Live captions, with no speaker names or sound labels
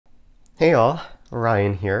Hey all,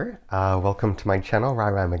 Ryan here. Welcome to my channel,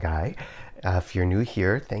 RyRy McGUY. If you're new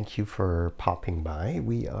here, thank you for popping by.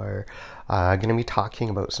 We are going to be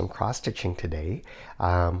talking about some cross-stitching today,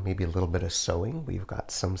 maybe a little bit of sewing. We've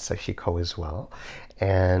got some Sashiko as well.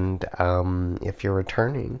 And if you're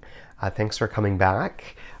returning, thanks for coming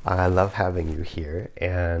back. I love having you here,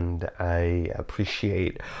 and I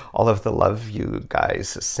appreciate all of the love you guys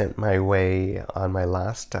sent my way on my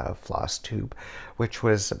last Flosstube, which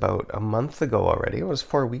was about a month ago already. It was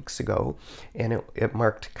 4 weeks ago, and it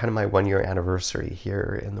marked kind of my 1 year anniversary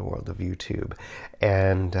here in the world of YouTube.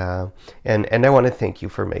 And I want to thank you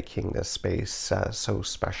for making this space so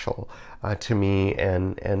special to me,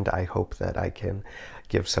 and I hope that I can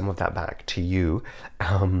give some of that back to you.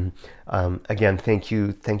 Again, thank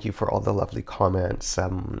you for all the lovely comments.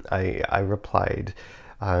 I replied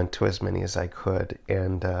to as many as I could,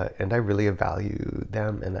 and I really value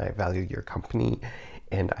them, and I value your company,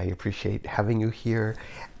 and I appreciate having you here.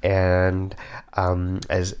 And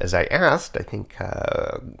as I asked, I think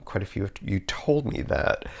quite a few of you told me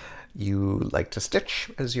that you like to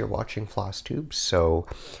stitch as you're watching Flosstube. So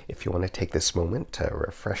if you want to take this moment to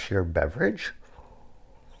refresh your beverage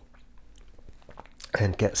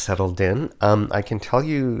and get settled in, I can tell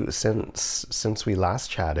you since we last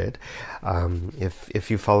chatted, if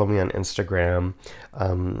you follow me on Instagram,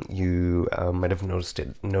 you might have noticed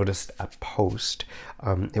a post.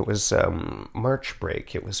 It was March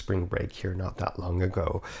break. It was spring break here not that long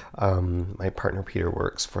ago. My partner Peter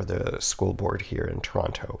works for the school board here in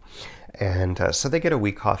Toronto, and so they get a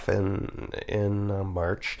week off in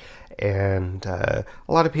March, and a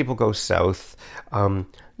lot of people go south.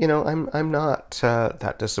 You know, I'm not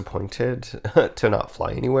that disappointed to not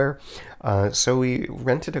fly anywhere. So we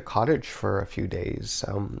rented a cottage for a few days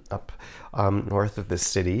up north of the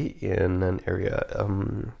city in an area,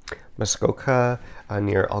 Muskoka,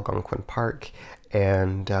 near Algonquin Park,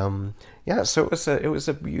 and yeah, so it was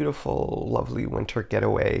a beautiful, lovely winter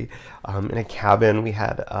getaway in a cabin. We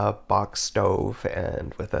had a box stove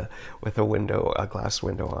and with a window, a glass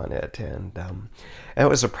window on it, and it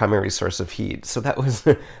was a primary source of heat. So that was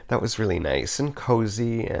that was really nice and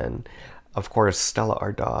cozy. And of course, Stella,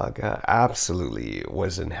 our dog, absolutely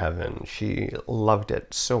was in heaven. She loved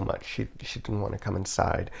it so much. She didn't want to come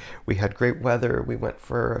inside. We had great weather. We went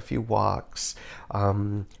for a few walks.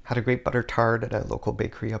 Had a great butter tart at a local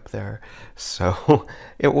bakery up there. So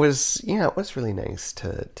it was really nice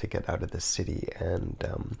to get out of the city and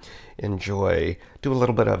do a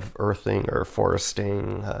little bit of earthing or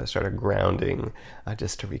foresting, sort of grounding,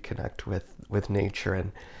 just to reconnect with nature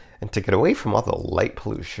and to get away from all the light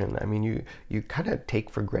pollution. I mean, you kind of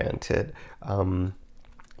take for granted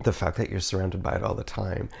the fact that you're surrounded by it all the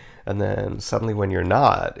time, and then suddenly when you're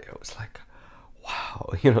not, it was like,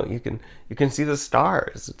 wow, you can see the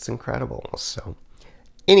stars. It's incredible. So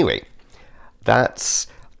anyway, that's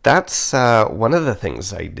one of the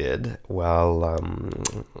things I did while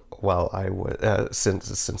I was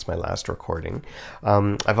since my last recording.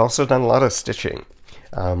 I've also done a lot of stitching.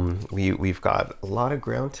 We've got a lot of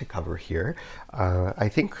ground to cover here. I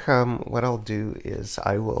think what I'll do is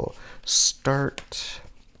I will start.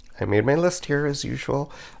 I made my list here as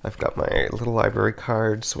usual. I've got my little library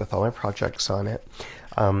cards with all my projects on it.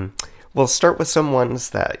 We'll start with some ones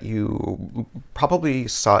that you probably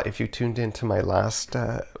saw if you tuned into my last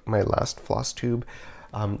Flosstube.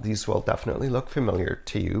 These will definitely look familiar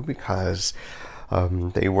to you because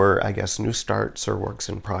they were, I guess, new starts or works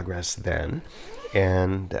in progress then.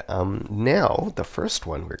 And now the first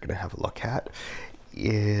one we're going to have a look at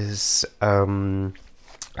is a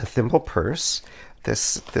Thimble Purse.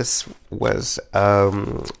 This was a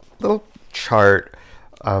little chart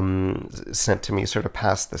sent to me sort of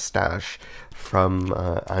past the stash from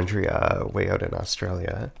Andrea way out in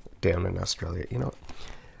Australia, down in Australia. You know,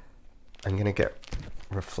 I'm going to get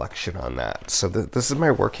reflection on that. So this is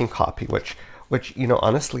my working copy, which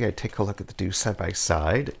honestly, I take a look at the two side by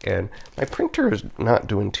side, and my printer is not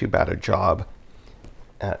doing too bad a job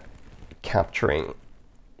at capturing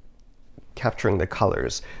the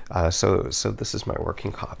colors. So this is my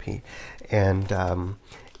working copy, and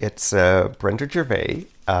it's Brenda Gervais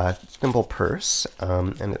Thimble Purse,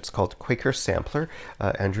 and it's called Quaker Sampler.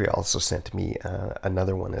 Andrea also sent me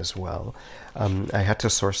another one as well. I had to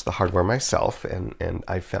source the hardware myself, and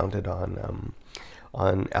I found it on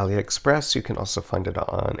AliExpress. You can also find it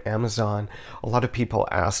on Amazon. A lot of people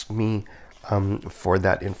asked me for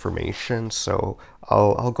that information. So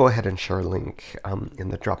I'll go ahead and share a link in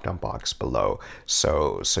the drop down box below,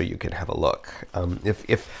 so you can have a look.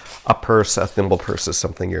 If a purse, a thimble purse, is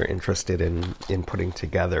something you're interested in putting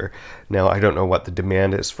together. Now, I don't know what the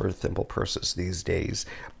demand is for thimble purses these days,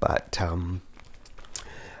 but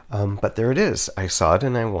there it is. I saw it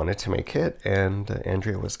and I wanted to make it, and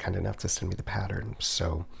Andrea was kind enough to send me the pattern.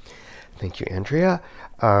 So thank you, Andrea.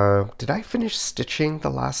 Did I finish stitching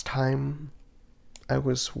the last time I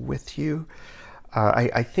was with you?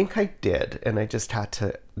 I think I did, and I just had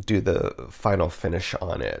to do the final finish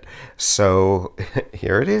on it. So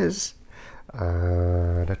here it is. So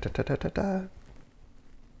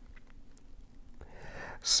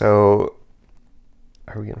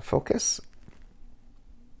are we going to focus?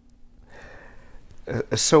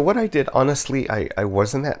 So what I did, honestly, I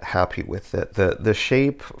wasn't that happy with it. The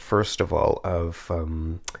shape, first of all, of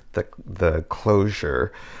the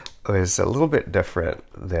closure was a little bit different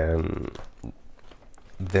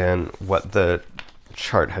than what the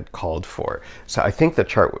chart had called for. So I think the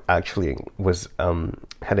chart actually was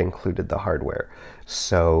had included the hardware.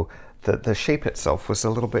 So the shape itself was a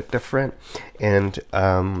little bit different, and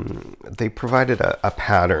they provided a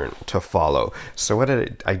pattern to follow. So what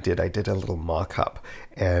I did a little mock-up,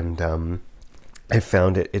 and I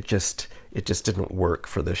found it just didn't work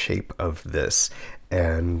for the shape of this,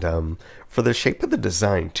 and for the shape of the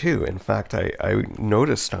design too. In fact, I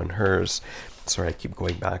noticed on hers, sorry, I keep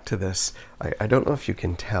going back to this, I don't know if you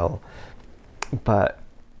can tell, but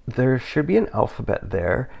there should be an alphabet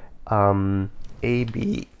there, A,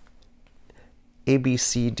 B,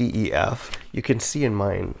 C, D, E, F. You can see in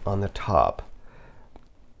mine on the top.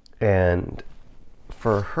 And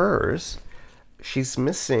for hers, she's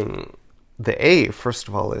missing the A, first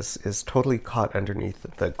of all, is totally caught underneath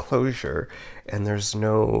the closure, and there's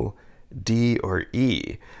no D or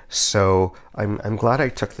E. So I'm glad I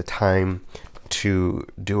took the time to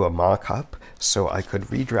do a mock-up so I could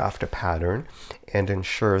redraft a pattern and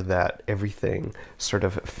ensure that everything sort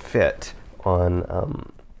of fit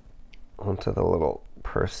on onto the little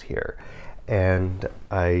purse here. And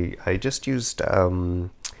I just used a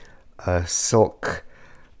silk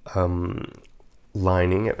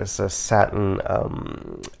lining. It was a satin,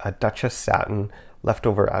 a Duchess satin,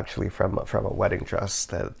 leftover actually from a wedding dress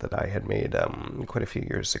that I had made quite a few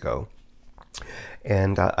years ago.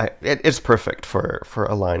 And it's perfect for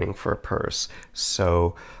a lining for a purse.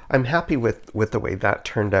 So I'm happy with the way that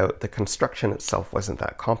turned out. The construction itself wasn't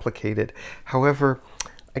that complicated. However,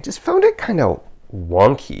 I just found it kind of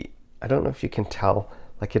wonky. I don't know if you can tell.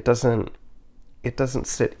 Like it doesn't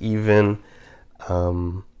sit even.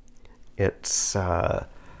 It's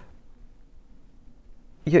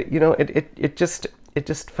it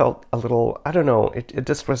just felt a little, I don't know, it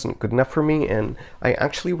just wasn't good enough for me. And I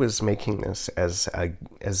actually was making this as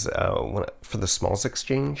for the Smalls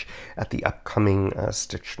Exchange at the upcoming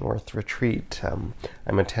Stitch North retreat.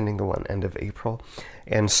 I'm attending the one end of April,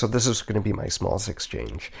 and so this is going to be my Smalls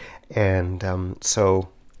Exchange. And so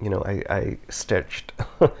I stitched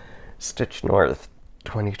Stitch North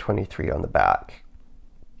 2023 on the back.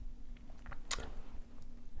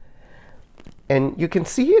 And you can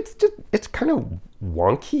see it's kind of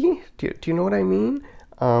wonky. Do you know what I mean?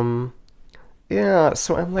 Yeah,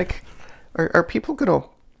 so I'm like, are people gonna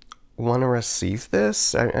want to receive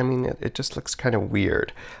this? I mean, it just looks kind of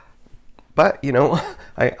weird. But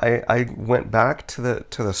I went back to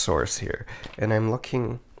the source here, and I'm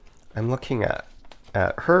looking at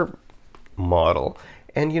her model,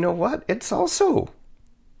 and you know what? It's also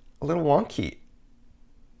a little wonky,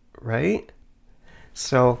 right?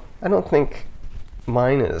 So I don't think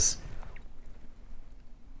mine is.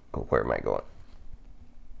 Oh, where am I going?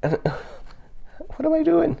 What am I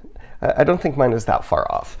doing? I don't think mine is that far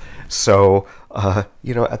off. So at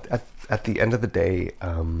the end of the day,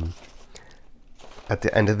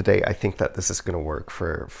 I think that this is going to work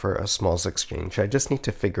for a Smalls Exchange. I just need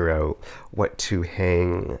to figure out what to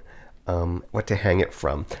hang it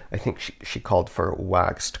from. I think she called for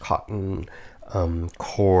waxed cotton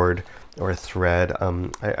cord or thread.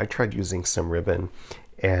 I tried using some ribbon,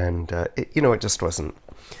 and it just wasn't.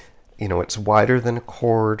 It's wider than a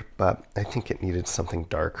cord, but I think it needed something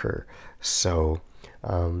darker. So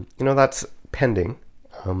that's pending.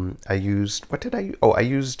 I used, what did I use? Oh, I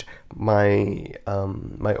used my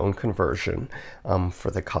my own conversion for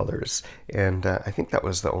the colors, and I think that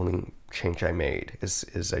was the only change I made.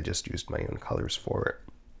 Is I just used my own colors for it.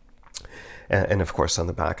 And of course on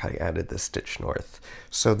the back I added the Stitch North.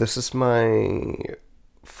 So this is my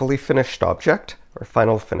fully finished object. or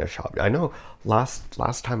final finish object. I know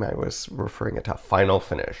last time I was referring it to final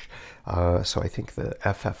finish. So I think the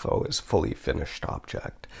FFO is fully finished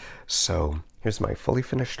object. So here's my fully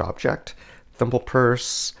finished object, Thimble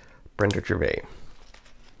Purse, Brenda Gervais.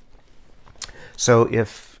 So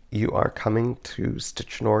if you are coming to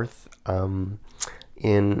Stitch North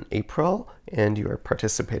in April and you are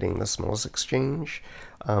participating in the Smalls Exchange,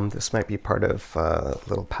 this might be part of a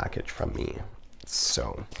little package from me.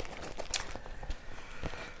 So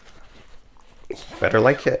you better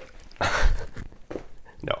like it.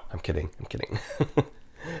 No, I'm kidding. I'm kidding.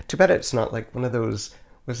 Too bad it's not like one of those,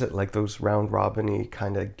 was it like those round robin-y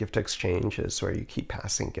kind of gift exchanges where you keep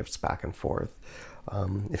passing gifts back and forth.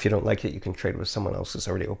 If you don't like it, you can trade with someone else who's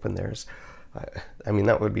already opened theirs. I mean,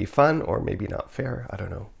 that would be fun, or maybe not fair. I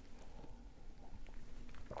don't know.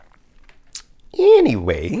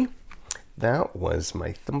 Anyway, that was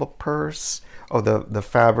my Thimble Purse. Oh, the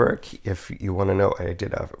fabric, if you want to know, I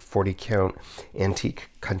did a 40 count antique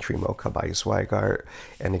country mocha by Zweigart,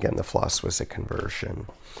 and again the floss was a conversion.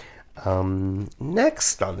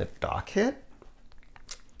 Next on the docket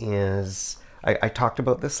is, I talked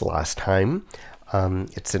about this last time.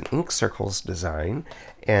 It's an ink circles design,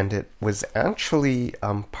 and it was actually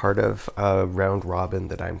part of a round robin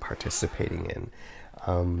that I'm participating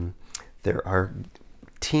in. There are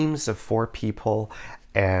teams of 4 people,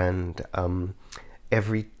 and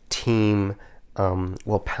every team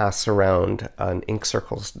will pass around an ink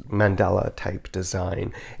circles mandala type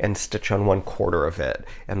design and stitch on 1/4 of it,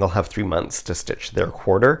 and they'll have 3 months to stitch their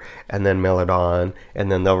quarter and then mail it on,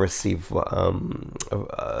 and then they'll receive a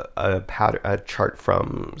chart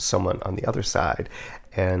from someone on the other side.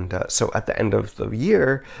 And so at the end of the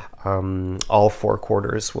year, all 4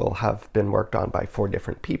 quarters will have been worked on by 4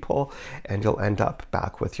 different people, and you'll end up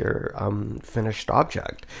back with your finished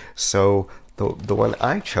object. So the one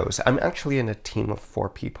I chose, I'm actually in a team of 4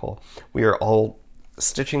 people. We are all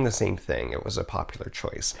stitching the same thing. It was a popular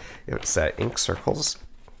choice. It's ink circles,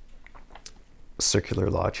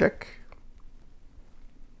 circular logic,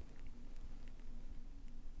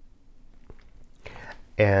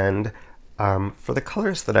 and for the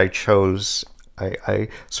colors that I chose, I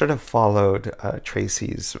sort of followed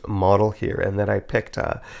Tracy's model here, and then I picked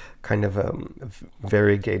a kind of a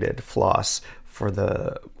variegated floss for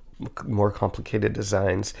the more complicated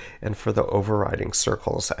designs, and for the overriding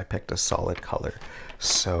circles I picked a solid color.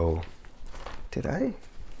 So did I?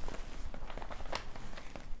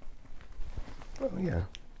 Oh yeah,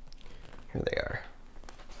 here they are.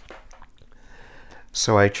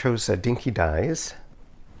 So I chose Dinky Dyes,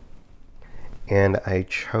 and I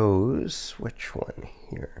chose, which one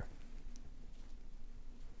here?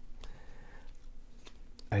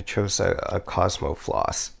 I chose a Cosmo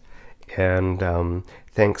floss. And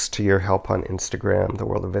thanks to your help on Instagram, the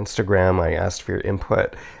world of Instagram, I asked for your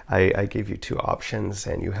input. I gave you 2 options,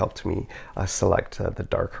 and you helped me select the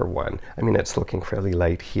darker one. I mean, it's looking fairly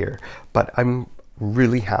light here, but I'm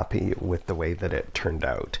really happy with the way that it turned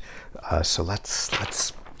out. So let's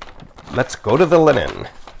go to the linen.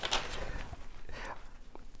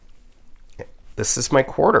 This is my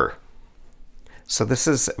quarter. So this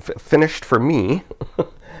is finished for me.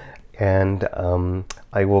 And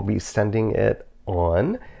I will be sending it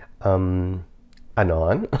on,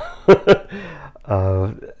 anon,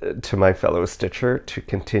 to my fellow stitcher to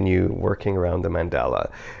continue working around the mandala.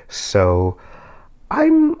 So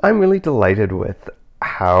I'm really delighted with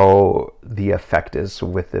how the effect is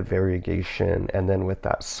with the variegation, and then with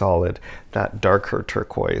that solid, that darker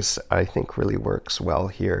turquoise, I think really works well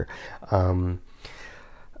here.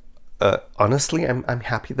 Honestly, I'm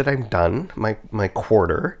happy that I'm done my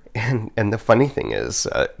quarter, and the funny thing is,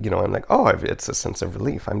 you know, I'm like, oh, it's a sense of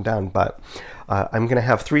relief, I'm done, but I'm gonna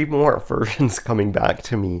have 3 more versions coming back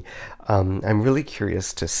to me. I'm really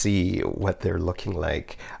curious to see what they're looking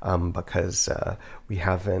like, because we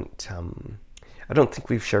haven't, I don't think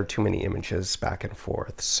we've shared too many images back and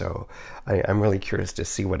forth, so I'm really curious to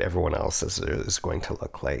see what everyone else is going to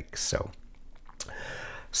look like. So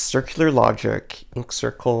circular logic, ink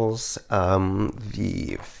circles.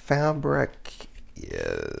 The fabric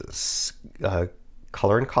is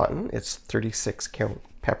color and cotton. It's 36 count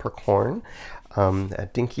peppercorn.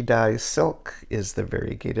 Dinky Dye silk is the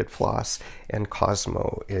variegated floss, and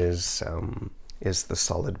Cosmo is the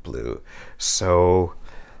solid blue. So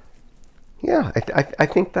yeah, I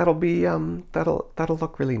think that'll be that'll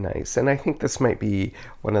look really nice, and I think this might be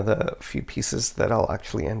one of the few pieces that I'll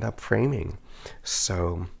actually end up framing.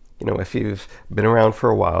 So, you know, if you've been around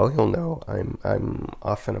for a while, you'll know I'm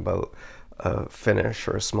often about a finish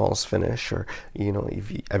or a smalls finish, or, you know,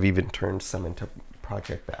 I've even turned some into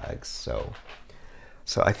project bags. So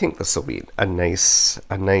So I think this will be a nice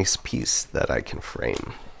piece that I can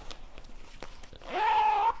frame.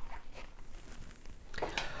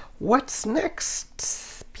 What's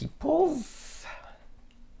next, peoples?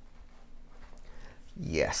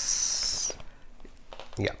 Yes.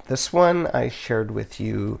 Yeah, this one I shared with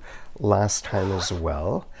you last time as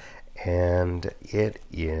well. And it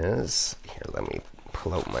is, here, let me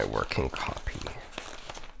pull out my working copy.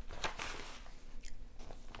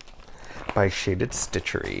 By Shaded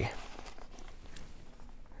Stitchery.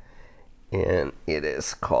 And it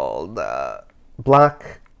is called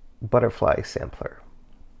Black Butterfly Sampler.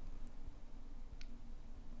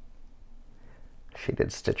 Shaded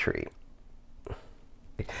Stitchery.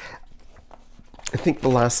 I think the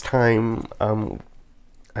last time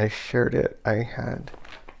I shared it, I had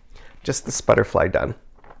just this butterfly done.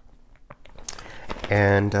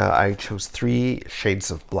 And I chose 3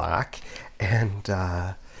 shades of black, and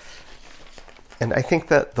I think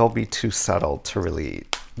that they'll be too subtle to really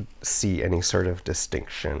see any sort of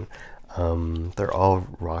distinction. They're all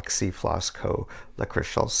Roxy, Flossco,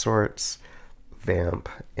 Licorice All Sorts, Vamp,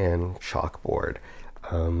 and Chalkboard.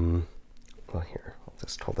 Well, here, I'll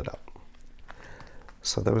just hold it up.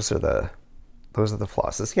 So those are the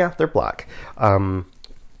flosses. Yeah, they're black.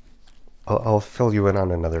 I'll fill you in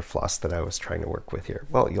on another floss that I was trying to work with here.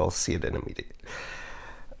 Well, you'll see it in a meeting.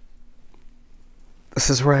 This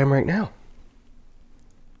is where I am right now.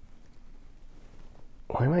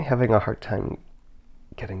 Why am I having a hard time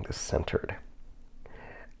getting this centered?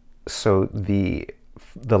 So the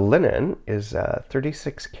linen is a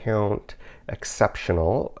 36 count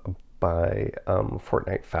exceptional by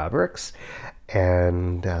Fortnite Fabrics,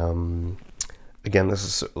 and again, this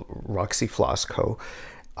is Roxy Floss Co.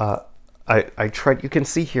 I tried, you can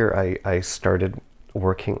see here I started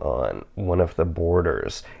working on one of the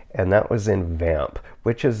borders, and that was in Vamp,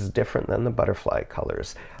 which is different than the butterfly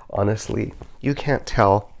colors. Honestly, you can't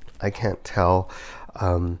tell. I can't tell.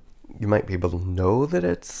 You might be able to know that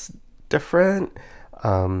it's different,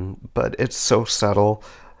 but it's so subtle.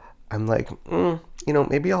 I'm like, you know,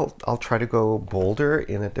 maybe I'll try to go bolder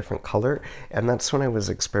in a different color, and that's when I was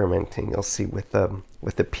experimenting. You'll see with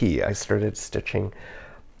the P, I started stitching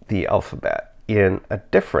the alphabet in a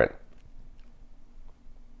different,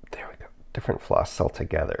 there we go, different floss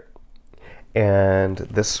altogether. And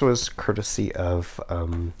this was courtesy of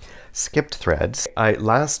Skipped Threads.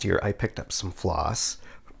 Last year I picked up some floss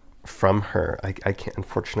from her. I can't,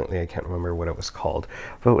 unfortunately I can't remember what it was called,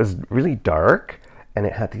 but it was really dark and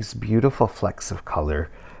it had these beautiful flecks of color.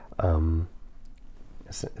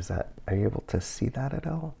 Is that, are you able to see that at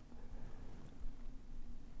all?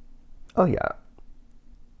 Oh yeah.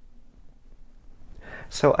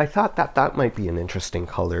 So I thought that that might be an interesting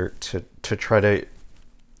color to try to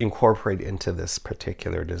incorporate into this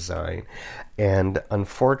particular design. And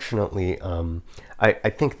unfortunately, I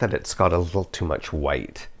think that it's got a little too much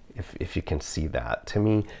white, if you can see that. To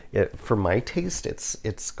me, for my taste,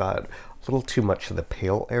 it's got a little too much of the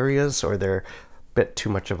pale areas, or they're a bit too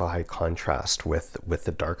much of a high contrast with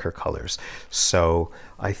the darker colors. So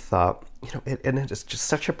I thought, you know, and it is just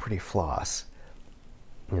such a pretty floss,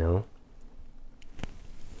 you know.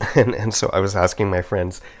 And so I was asking my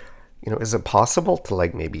friends, you know, is it possible to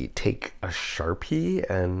like maybe take a Sharpie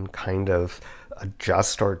and kind of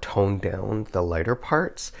adjust or tone down the lighter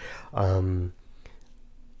parts? You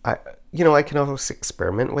know, I can always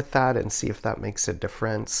experiment with that and see if that makes a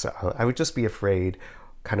difference. I would just be afraid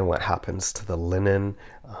kind of what happens to the linen,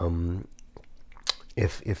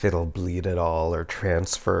 if it'll bleed at all or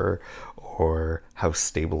transfer, or how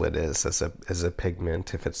stable it is as a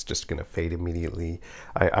pigment, if it's just going to fade immediately.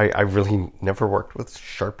 I really never worked with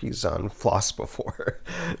Sharpies on floss before.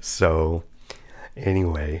 So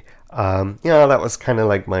anyway, you know, that was kind of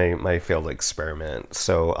like my failed experiment.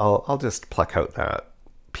 So I'll just pluck out that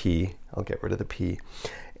P. I'll get rid of the P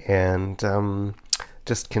and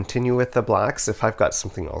just continue with the blacks. If I've got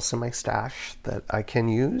something else in my stash that I can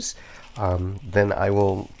use, then I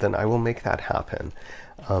will make that happen.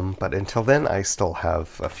 But until then, I still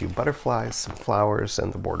have a few butterflies, some flowers,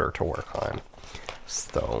 and the border to work on.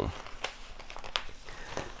 So,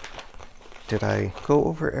 did I go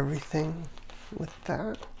over everything with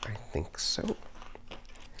that? I think so.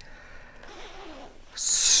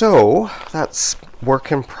 So, that's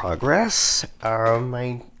work in progress.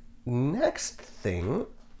 My next thing,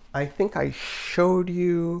 I think I showed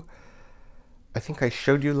you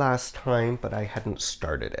last time, but I hadn't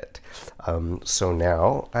started it. So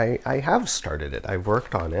now I have started it. I've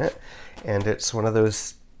worked on it, and it's one of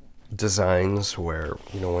those designs where,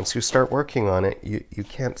 you know, once you start working on it, you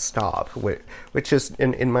can't stop, which is,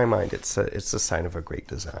 in my mind, it's a sign of a great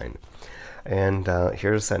design. And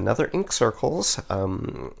here's another ink circles. I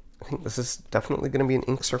think this is definitely going to be an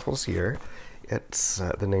ink circles year. It's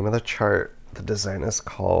the name of the chart. The design is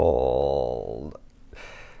called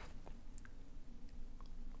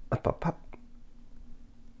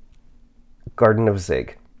Garden of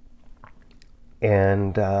Zig.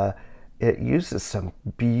 And it uses some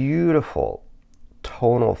beautiful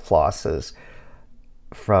tonal flosses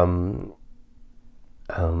from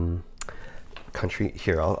country.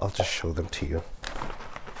 Here, I'll just show them to you.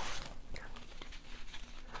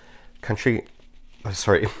 Country,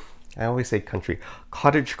 sorry, I always say country,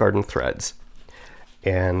 Cottage Garden Threads.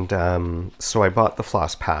 And so I bought the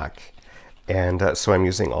floss pack, and so I'm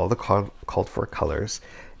using all the called for colors,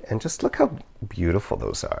 and just look how beautiful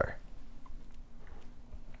those are.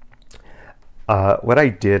 What I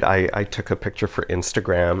did, I took a picture for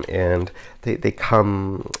Instagram, and they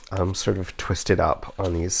come sort of twisted up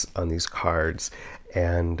on these cards,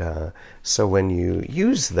 and so when you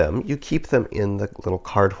use them, you keep them in the little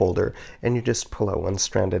card holder, and you just pull out one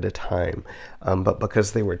strand at a time. But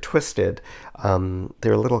because they were twisted,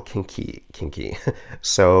 they're a little kinky.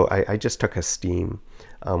 So I just took a steam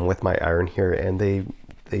with my iron here, and they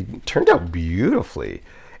turned out beautifully,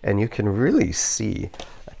 and you can really see.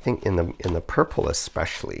 I think in the purple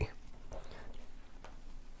especially,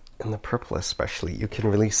 you can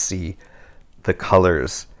really see the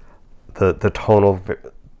colors, the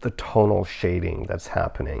tonal shading that's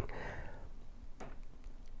happening.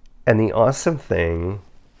 And the awesome thing,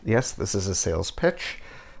 yes, this is a sales pitch,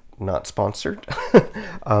 not sponsored,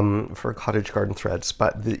 for Cottage Garden Threads,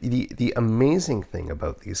 but the amazing thing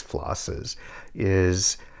about these flosses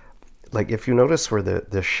is, like, if you notice where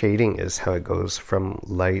the shading is, how it goes from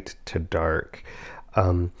light to dark,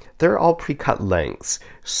 they're all pre-cut lengths.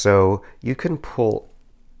 So you can pull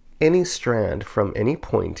any strand from any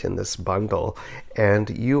point in this bundle, and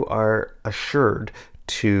you are assured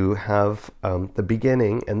to have the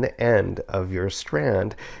beginning and the end of your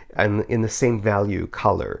strand and in the same value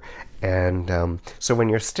color. And so when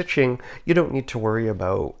you're stitching, you don't need to worry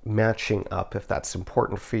about matching up if that's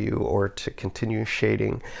important for you, or to continue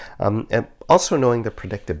shading. And also knowing the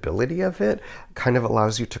predictability of it kind of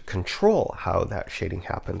allows you to control how that shading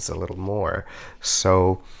happens a little more.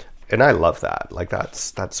 So, and I love that. Like,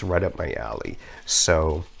 that's right up my alley.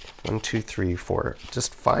 So 1, 2, 3, 4,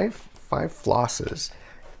 just five flosses,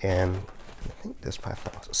 and I think there's 5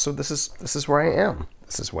 flosses. So this is where I am.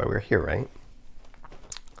 This is why we're here, right?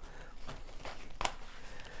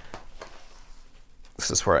 This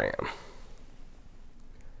is where I am.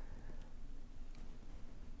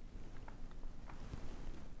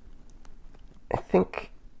 I think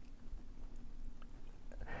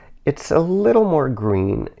it's a little more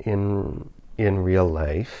green in real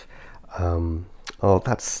life. Oh,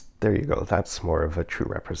 there you go. That's more of a true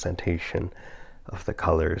representation of the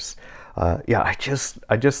colors. Yeah, I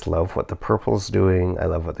just love what the purple's doing. I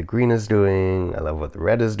love what the green is doing. I love what the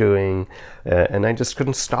red is doing, and I just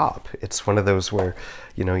couldn't stop. It's one of those where,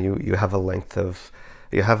 you know, you have a length of,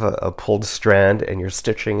 you have a pulled strand and you're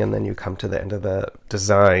stitching, and then you come to the end of the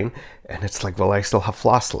design and it's like, well, I still have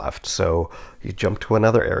floss left. So you jump to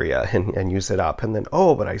another area and use it up, and then,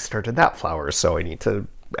 oh, but I started that flower, so I need to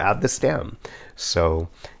add the stem. So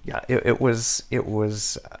yeah, it was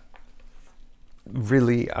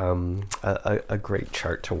really a great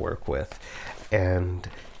chart to work with. And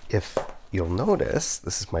if you'll notice,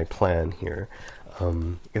 this is my plan here.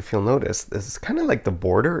 If you'll notice, this is kind of like the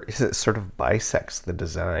border, it sort of bisects the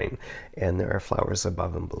design, and there are flowers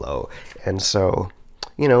above and below. And so,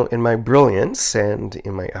 you know, in my brilliance and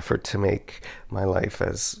in my effort to make my life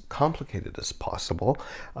as complicated as possible,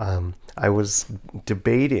 I was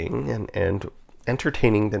debating and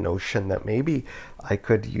entertaining the notion that maybe I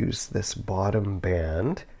could use this bottom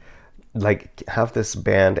band, like have this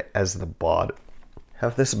band as the bottom,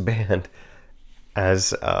 have this band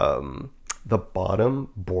as the bottom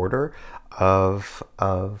border of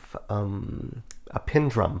a pin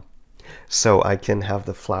drum. So I can have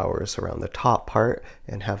the flowers around the top part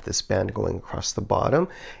and have this band going across the bottom,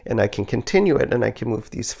 and I can continue it, and I can move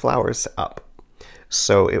these flowers up.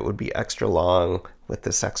 So it would be extra long with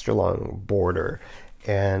this extra long border.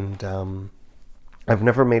 And I've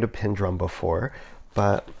never made a pin drum before,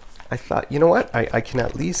 but I thought, you know what, I can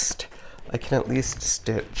at least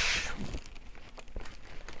stitch,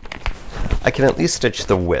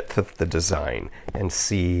 the width of the design and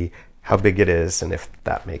see how big it is, and if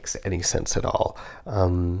that makes any sense at all.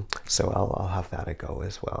 So I'll have that a go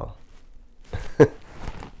as well.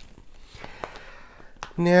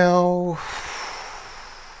 Now,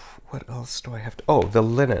 what else do I have to... Oh, the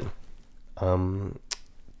linen.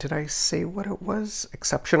 Did I say what it was?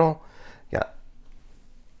 Exceptional? Yeah,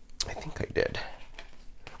 I think I did.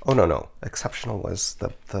 Oh, no. Exceptional was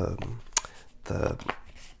the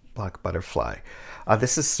black butterfly.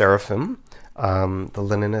 This is Seraphim. The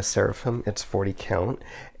linen is Seraphim. It's 40 count.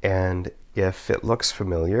 And if it looks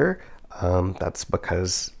familiar, that's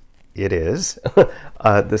because it is.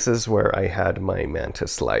 This is where I had my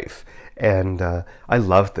mantis life. And I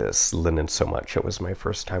love this linen so much. It was my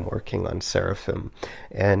first time working on Seraphim.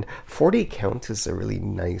 And 40 count is a really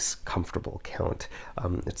nice, comfortable count.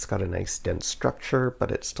 It's got a nice dense structure,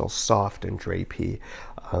 but it's still soft and drapey.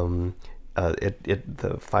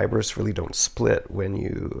 The fibers really don't split when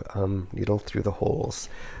you needle through the holes.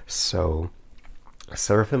 So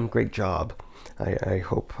Seraphim, great job. I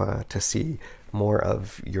hope to see more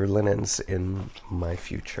of your linens in my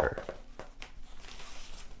future.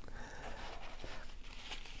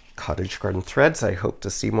 Cottage Garden Threads, I hope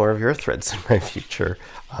to see more of your threads in my future.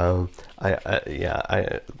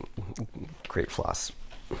 Great floss.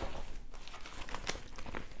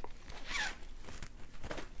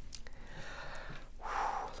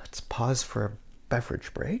 Let's pause for a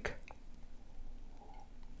beverage break.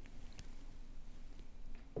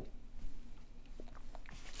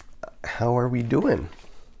 How are we doing?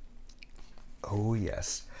 Oh,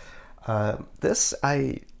 yes. This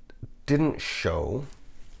I didn't show.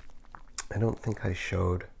 I don't think I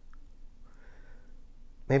showed.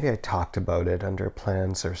 Maybe I talked about it under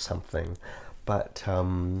plans or something. But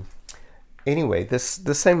anyway,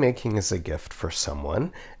 this I'm making as a gift for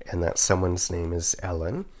someone, and that someone's name is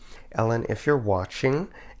Ellen. Ellen, if you're watching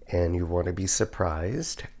and you want to be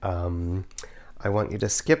surprised, I want you to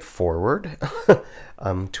skip forward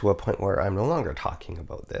to a point where I'm no longer talking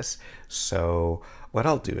about this. So what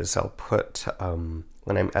I'll do is I'll put,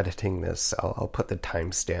 when I'm editing this, I'll put the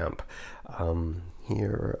timestamp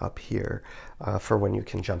up here for when you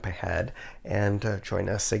can jump ahead and join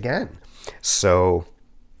us again. So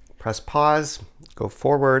press pause, go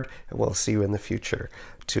forward, and we'll see you in the future.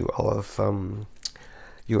 To all of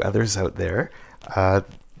you others out there,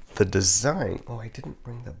 the design, oh, I didn't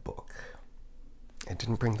bring the book.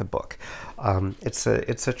 It's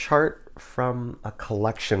a chart from a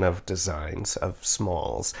collection of designs of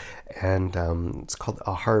smalls, and it's called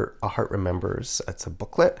A Heart Remembers. It's a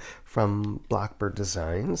booklet from Blackbird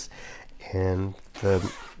Designs, and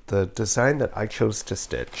the design that I chose to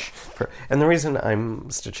stitch and the reason I'm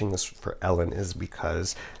stitching this for Ellen is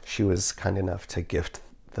because she was kind enough to gift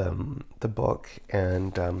the book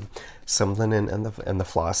and some linen and the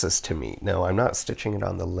flosses to me. Now, I'm not stitching it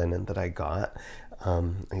on the linen that I got.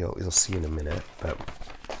 You'll see in a minute, but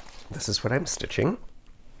this is what I'm stitching.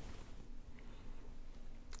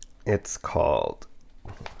 It's called,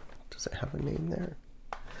 does it have a name there?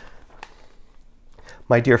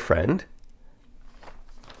 My Dear Friend.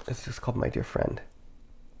 It's just called My Dear Friend.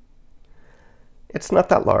 It's not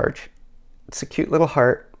that large. It's a cute little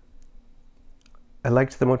heart. I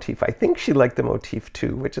liked the motif. I think she liked the motif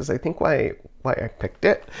too, which is I think why I picked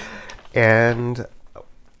it. And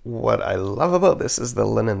what I love about this is the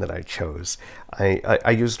linen that I chose.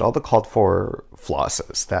 I used all the called for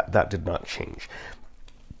flosses. That did not change.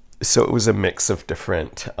 So it was a mix of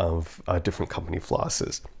different company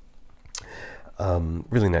flosses.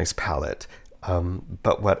 Really nice palette.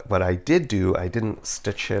 But what I did do, I didn't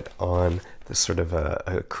stitch it on this sort of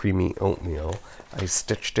a creamy oatmeal. I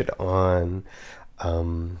stitched it on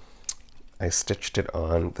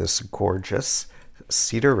this gorgeous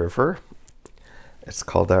Cedar River. It's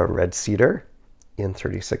called a Red Cedar in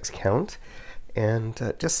 36 count.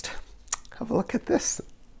 And just have a look at this.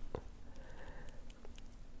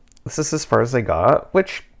 This is as far as I got,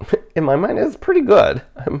 which in my mind is pretty good.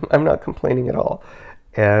 I'm not complaining at all.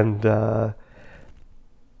 And do you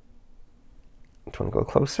want to go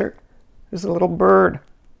closer? There's a little bird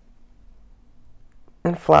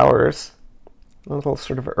and flowers, a little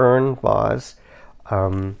sort of urn vase.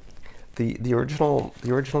 The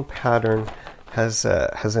original pattern has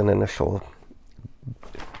an initial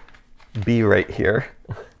B right here.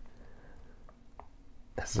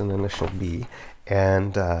 Has an initial B,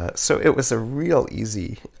 and so it was a real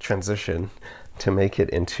easy transition to make it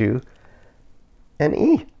into an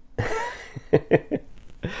E.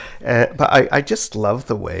 But I just love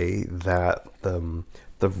the way that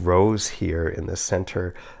the rose here in the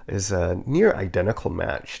center is a near identical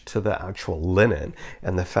match to the actual linen,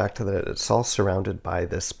 and the fact that it's all surrounded by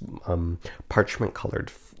this parchment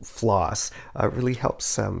colored floss really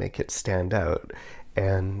helps make it stand out.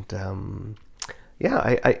 And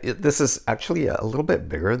yeah, this is actually a little bit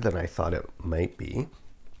bigger than I thought it might be.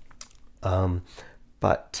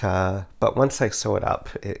 but once I sew it up,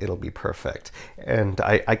 it'll be perfect. And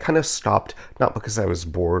I kind of stopped, not because I was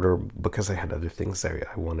bored or because I had other things I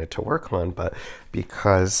wanted to work on, but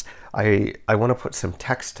because I want to put some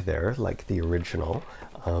text there, like the original.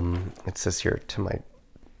 It says here, to my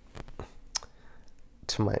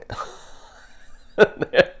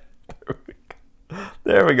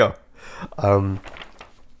there we go.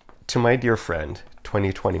 To my dear friend,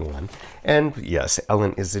 2021. And yes,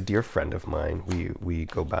 Ellen is a dear friend of mine. We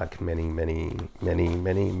go back many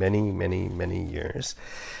years.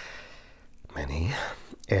 Many.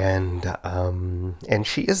 And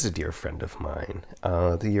she is a dear friend of mine.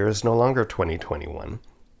 The year is no longer 2021.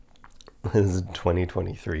 Is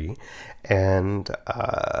 2023, and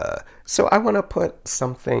so I want to put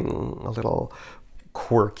something a little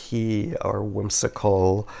quirky or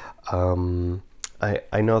whimsical.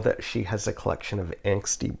 I know that she has a collection of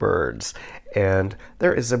angsty birds, and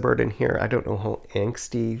there is a bird in here. I don't know how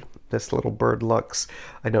angsty this little bird looks.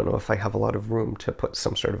 I don't know if I have a lot of room to put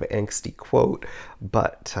some sort of angsty quote,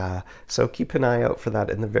 but so keep an eye out for that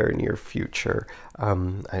in the very near future.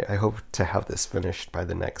 I hope to have this finished by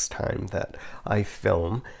the next time that I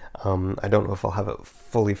film. I don't know if I'll have it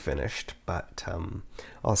fully finished, but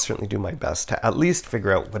I'll certainly do my best to at least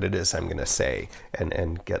figure out what it is I'm going to say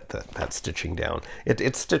and get that stitching down.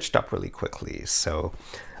 It's stitched up really quickly, so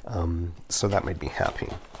so that made me happy.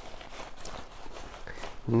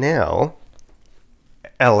 Now,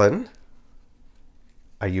 Ellen,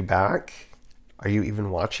 are you back? Are you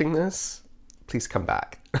even watching this? Please come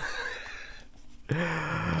back.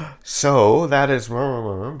 So that is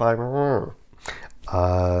by how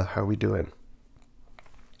are we doing?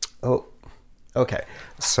 Oh, okay.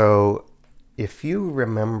 So if you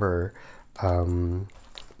remember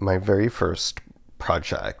my very first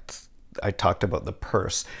project, I talked about the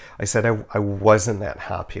purse. I said I wasn't that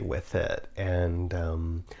happy with it, and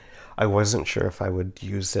I wasn't sure if I would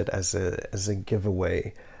use it as a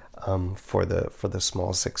giveaway for the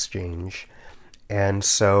Smalls Exchange. And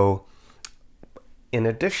so, in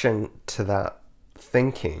addition to that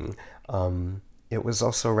thinking, it was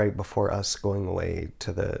also right before us going away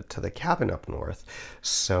to the cabin up north.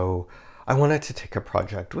 So I wanted to take a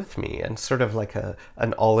project with me, and sort of like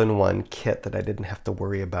an all-in-one kit that I didn't have to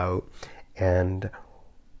worry about. And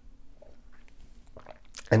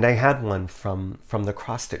I had one from the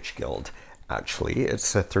Cross Stitch Guild, actually.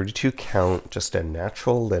 It's a 32 count, just a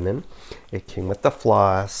natural linen. It came with the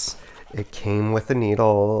floss, it came with a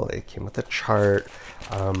needle, it came with a chart,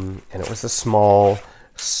 and it was a small,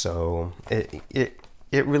 so it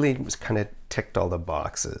really was kind of ticked all the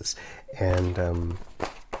boxes. And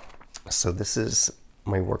so this is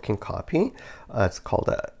my working copy. It's called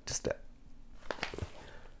just a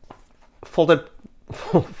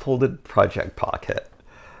folded project pocket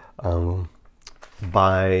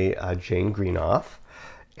by Jane Greenoff,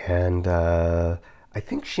 and I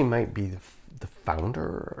think she might be the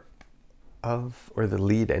founder of, or the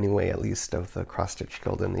lead anyway, at least, of the Cross Stitch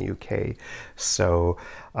Guild in the UK. So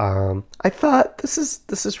I thought this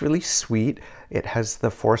is really sweet. It has the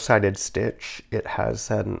four-sided stitch. It has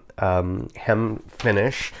an hem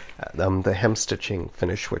finish, the hem stitching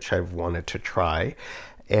finish, which I've wanted to try,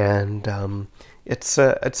 and it's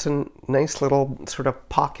a nice little sort of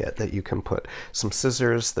pocket that you can put some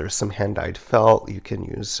scissors. There's some hand-dyed felt you can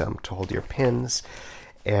use to hold your pins,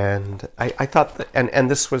 and I thought that, and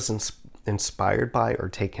this was inspired by or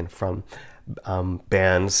taken from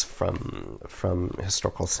bands from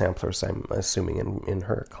historical samplers, I'm assuming, in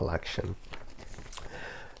her collection.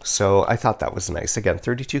 So I thought that was nice. Again,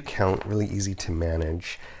 32 count, really easy to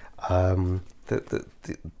manage.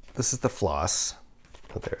 This is the floss.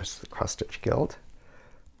 Oh, there's the Cross Stitch Guild.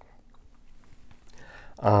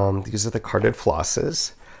 These are the carded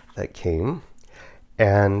flosses that came,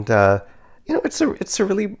 and you know, it's a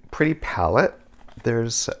really pretty palette.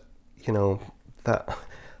 There's, you know,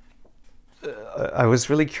 I was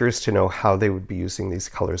really curious to know how they would be using these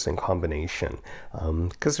colors in combination,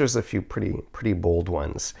 because there's a few pretty bold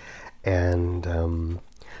ones. And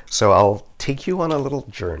so I'll take you on a little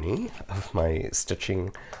journey of my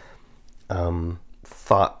stitching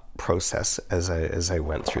thought process as I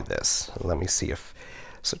went through this. Let me see if,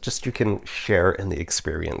 so just you can share in the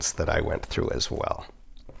experience that I went through as well.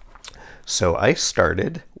 So I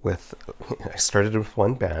started with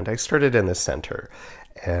one band. I started in the center,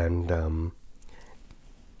 and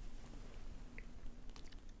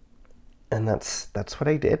that's what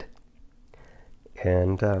I did.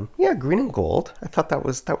 And yeah, green and gold. I thought that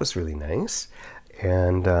was really nice.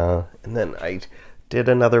 And then I did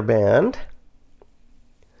another band,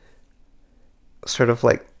 sort of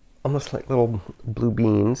like almost like little blue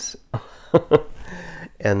beans.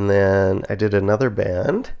 And then I did another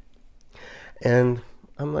band, and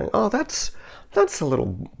I'm like, oh, that's a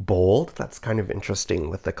little bold. That's kind of interesting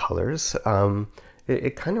with the colors.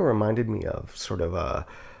 It kind of reminded me of sort of a,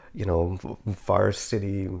 you know,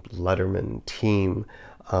 varsity Letterman team,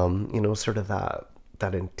 you know, sort of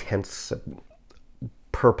that intense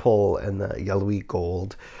purple and the yellowy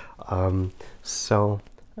gold. So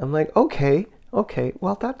I'm like, okay,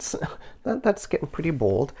 well, that's getting pretty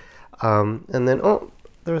bold. And then, oh,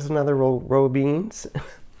 there's another row of beans.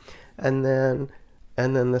 and then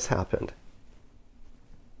this happened.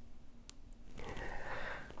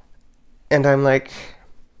 And I'm like,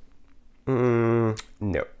 no.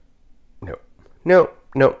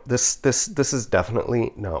 This is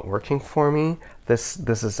definitely not working for me. This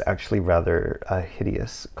is actually rather a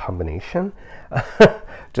hideous combination,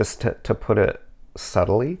 just to put it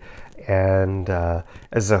subtly. And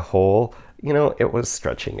as a whole, you know, it was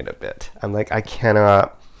stretching it a bit. I'm like, I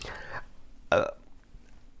cannot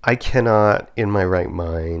in my right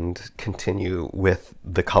mind continue with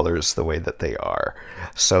the colors the way that they are.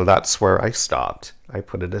 So that's where I stopped. I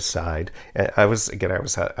put it aside. I was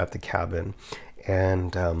at the cabin,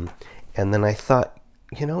 and then I thought,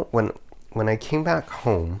 you know, when I came back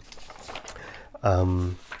home,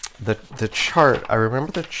 the chart, I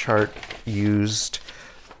remember the chart used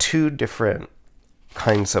two different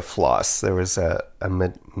kinds of floss. There was a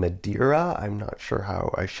Madeira, I'm not sure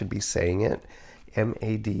how I should be saying it,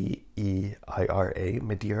 Madeira,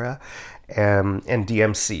 Madeira, and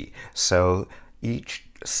DMC. So each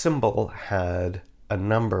symbol had a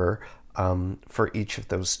number for each of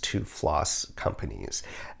those two floss companies.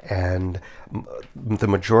 And the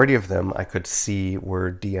majority of them I could see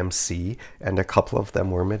were DMC, and a couple of them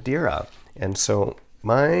were Madeira. And so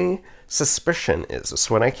my suspicion is,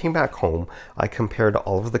 so when I came back home, I compared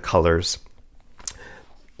all of the colors,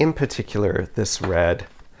 in particular this red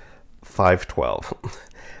 512,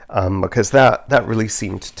 because that really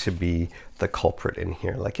seemed to be the culprit in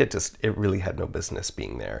here. Like it really had no business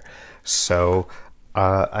being there. So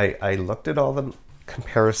I looked at all the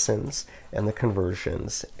comparisons and the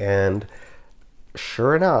conversions, and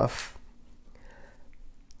sure enough,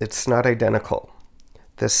 it's not identical.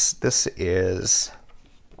 This is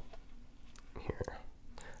here.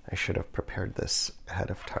 I should have prepared this ahead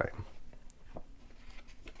of time.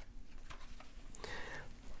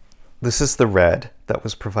 This is the red that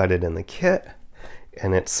was provided in the kit,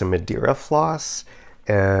 and it's a Madeira floss,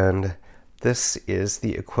 and this is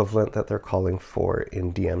the equivalent that they're calling for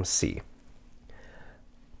in DMC.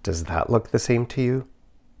 Does that look the same to you?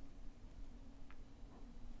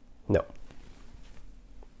 No.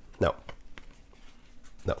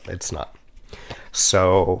 No, it's not.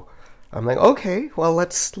 So I'm like, okay, well,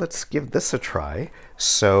 let's give this a try.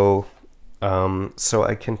 So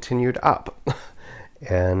I continued up.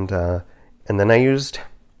 And then I used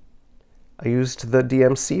the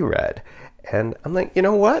DMC red, and I'm like, you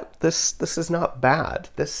know what? This is not bad.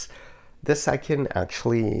 This I can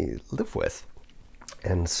actually live with.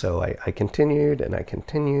 And so I continued, and I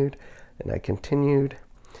continued, and I continued,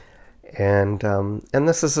 and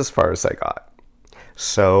this is as far as I got.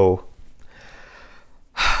 So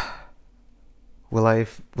will I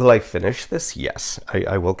finish this? Yes,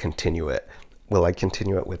 I will continue it. Will I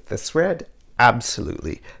continue it with this red?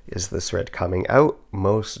 Absolutely. Is this red coming out?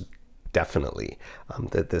 Most definitely.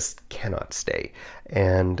 That this cannot stay.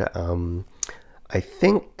 And I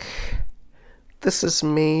think this is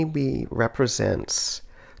maybe represents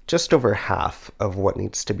just over half of what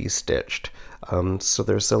needs to be stitched. So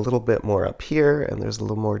there's a little bit more up here, and there's a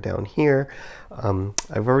little more down here.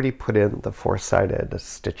 I've already put in the four-sided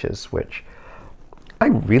stitches, which I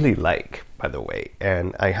really like, by the way.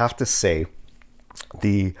 And I have to say,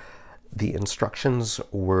 the instructions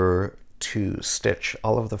were to stitch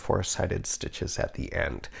all of the four-sided stitches at the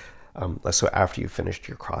end. So after you finished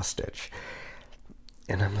your cross stitch.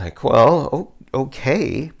 And I'm like, well,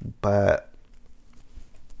 okay, but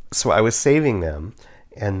so I was saving them,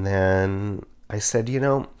 and then I said, you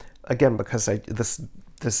know, again, because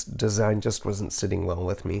this design just wasn't sitting well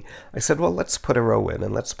with me, I said, well, let's put a row in,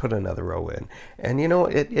 and let's put another row in. And you know,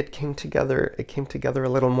 it came together a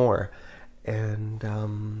little more.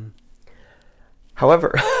 And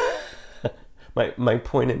however, my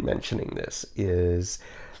point in mentioning this is,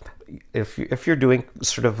 if you're doing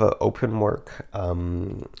sort of a open work,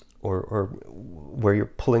 or where you're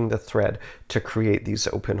pulling the thread to create these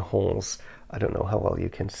open holes, I don't know how well you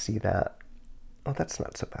can see that. Oh, that's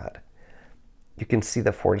not so bad. You can see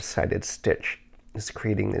the four-sided stitch is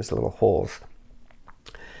creating these little holes.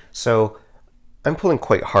 So I'm pulling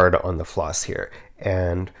quite hard on the floss here,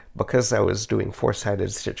 and because I was doing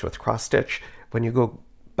four-sided stitch with cross stitch, when you go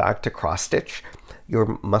back to cross stitch,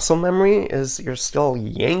 your muscle memory is you're still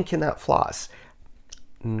yanking that floss.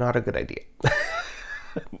 Not a good idea.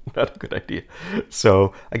 Not a good idea.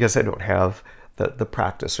 So I guess I don't have the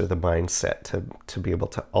practice or the mindset to be able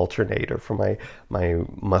to alternate, or for my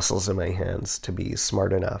muscles in my hands to be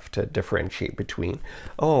smart enough to differentiate between,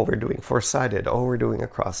 oh, we're doing four-sided, oh, we're doing a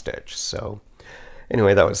cross stitch. So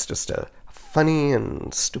anyway, that was just a funny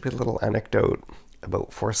and stupid little anecdote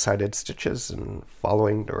about four-sided stitches and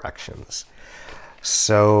following directions.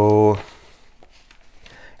 So,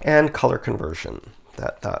 and color conversion.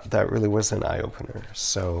 That really was an eye-opener.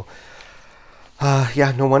 So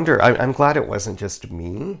yeah, no wonder. I'm glad it wasn't just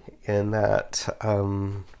me in that.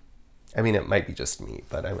 I mean, it might be just me,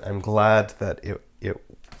 but I'm glad that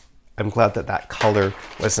I'm glad that that color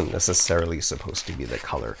wasn't necessarily supposed to be the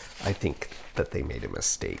color. I think that they made a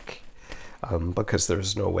mistake, because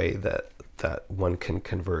there's no way that one can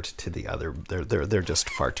convert to the other. They're just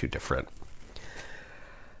far too different.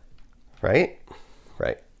 Right?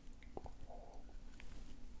 Right.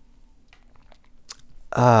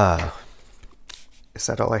 Is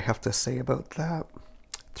that all I have to say about that?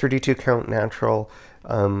 32 count natural,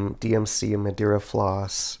 DMC and Madeira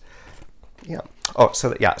floss. Yeah. Oh,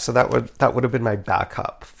 so yeah, so that would have been my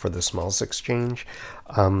backup for the smalls exchange.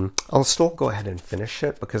 I'll still go ahead and finish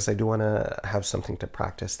it because I do want to have something to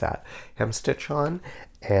practice that hem stitch on,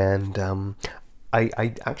 and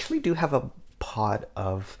I actually do have a pot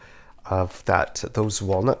of those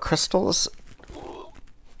walnut crystals.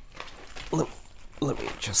 Let me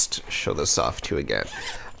just show this off to you again.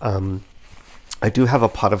 I do have a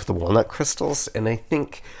pot of the walnut crystals, and I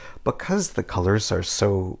think because the colors are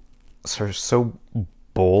so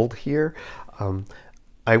bold here,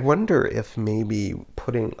 I wonder if maybe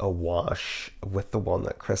putting a wash with the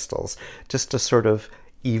walnut crystals just to sort of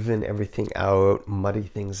even everything out, muddy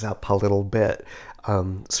things up a little bit,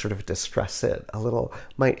 sort of distress it a little,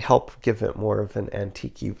 might help give it more of an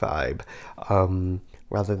antique-y vibe.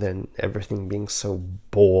 Rather than everything being so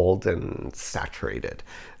bold and saturated.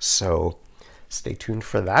 So stay tuned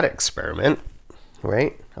for that experiment,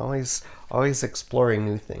 right? Always exploring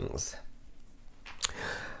new things.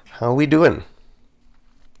 How are we doing?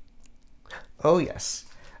 Oh yes.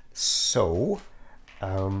 So,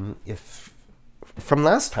 if from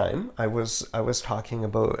last time I was talking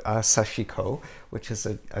about Sashiko, which is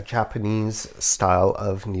a Japanese style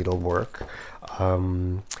of needlework.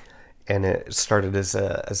 And it started as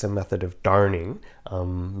a method of darning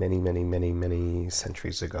many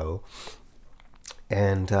centuries ago.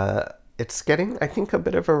 And it's getting, I think, a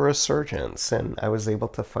bit of a resurgence. And I was able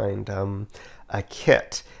to find a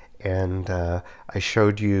kit. And I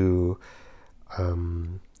showed you,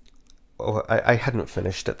 I hadn't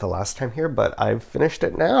finished it the last time here, but I've finished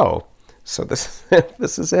it now. So this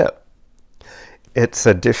is it. It's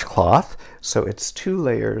a dishcloth, so it's 2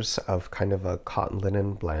 layers of kind of a cotton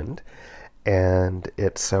linen blend, and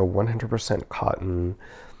it's a 100% cotton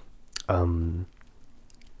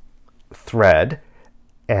thread,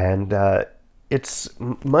 and it's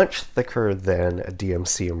much thicker than a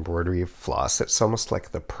DMC embroidery floss. It's almost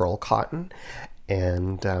like the pearl cotton,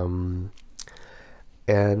 and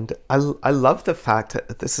I love the fact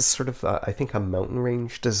that this is sort of, I think, a mountain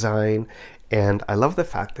range design. And I love the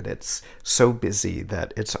fact that it's so busy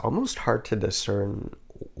that it's almost hard to discern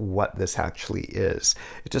what this actually is.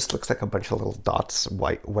 It just looks like a bunch of little dots,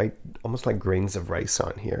 white, almost like grains of rice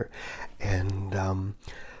on here. And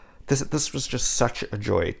this was just such a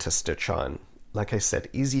joy to stitch on. Like I said,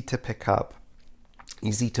 easy to pick up,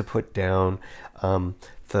 easy to put down.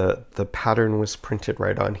 The pattern was printed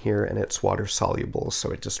right on here, and it's water soluble,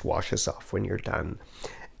 so it just washes off when you're done.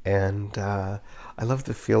 And I love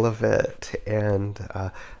the feel of it, and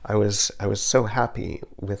I was so happy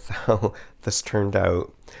with how this turned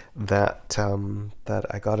out that that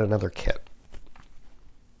I got another kit.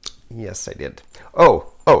 Yes, I did.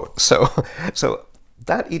 Oh, so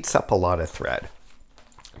that eats up a lot of thread.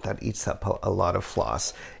 That eats up a lot of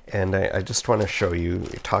floss, and I just want to show you,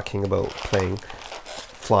 talking about playing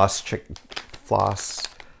chicken floss.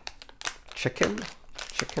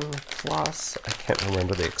 I can't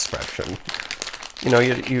remember the expression. You know,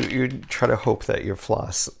 you try to hope that your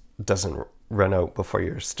floss doesn't run out before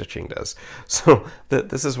your stitching does. So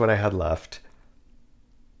this is what I had left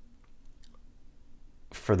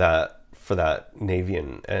for that navy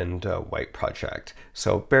and white project.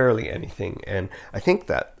 So barely anything, and I think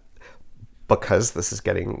that because this is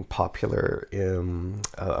getting popular,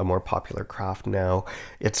 a more popular craft now,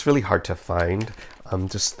 it's really hard to find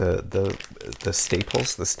just the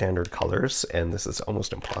staples, the standard colors, and this is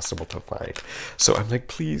almost impossible to find. So I'm like,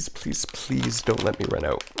 please don't let me run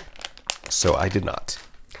out. So I did not.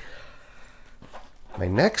 My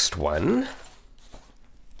next one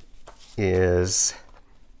is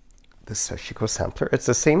the Sashiko sampler. It's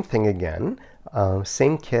the same thing again,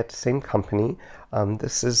 same kit, same company.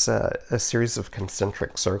 This is a series of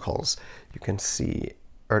concentric circles. You can see,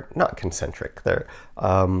 or not concentric, they're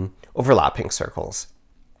overlapping circles.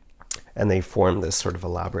 And they form this sort of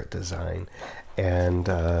elaborate design. And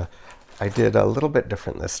I did a little bit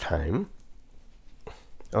different this time.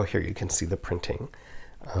 Oh, here you can see the printing.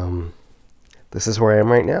 This is where I am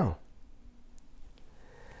right now.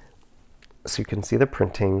 So you can see the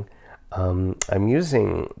printing. I'm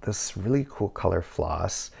using this really cool color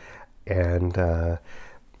floss, and oh,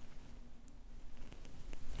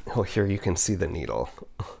 here you can see the needle.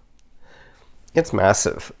 It's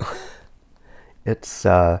massive. It's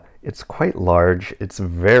quite large. It's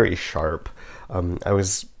very sharp.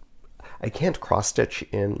 I can't cross stitch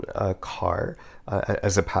in a car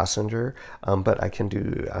as a passenger, but I can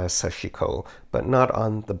do Sashiko, but not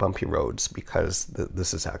on the bumpy roads because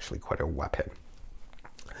this is actually quite a weapon.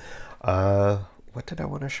 What did I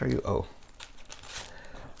want to show you? Oh,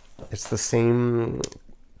 it's the same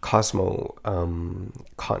Cosmo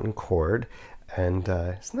cotton cord, and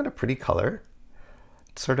isn't that a pretty color?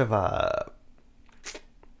 It's sort of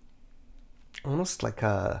almost like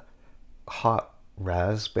a hot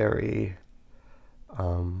raspberry.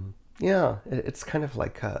 Yeah, it's kind of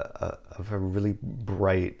like a really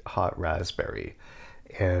bright hot raspberry,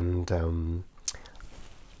 and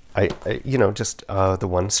I you know, just the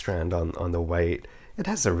one strand on the white, it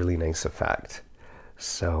has a really nice effect.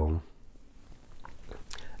 So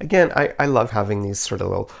again, I love having these sort of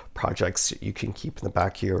little projects you can keep in the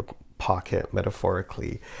back of your pocket,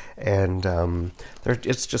 metaphorically, and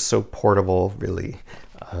it's just so portable, really,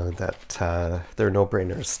 that they're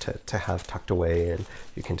no-brainers to have tucked away, and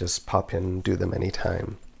you can just pop in and do them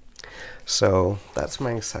anytime. So that's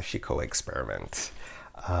my Sashiko experiment.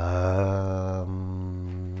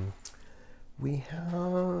 We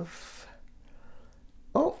have,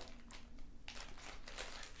 oh,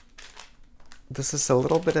 this is a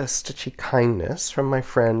little bit of stitchy kindness from my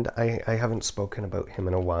friend. I haven't spoken about him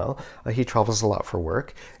in a while. He travels a lot for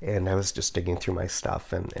work, and I was just digging through my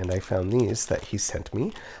stuff, and I found these that he sent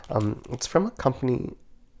me. It's from a company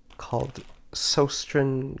called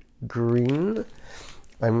Sostren Green.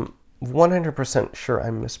 I'm 100% sure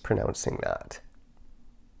I'm mispronouncing that.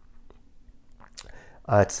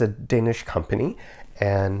 It's a Danish company,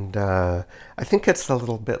 and I think it's a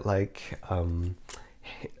little bit like,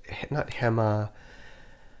 not Hema,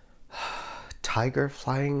 Tiger,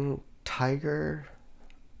 Flying Tiger.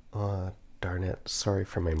 Darn it, sorry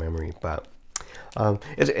for my memory, but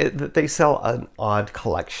they sell an odd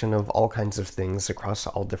collection of all kinds of things across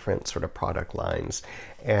all different sort of product lines,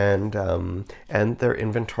 and their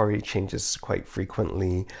inventory changes quite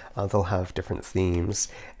frequently. They'll have different themes,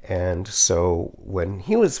 and so when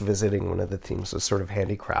he was visiting, one of the themes was sort of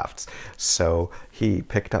handicrafts, so he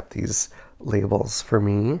picked up these labels for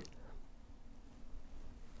me,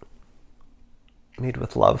 made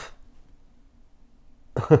with love.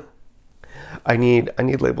 I need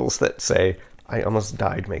labels that say, I almost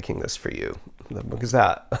died making this for you, because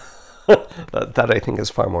that I think is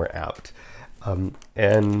far more apt.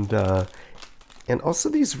 And also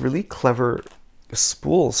these really clever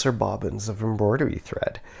spools or bobbins of embroidery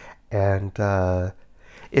thread. And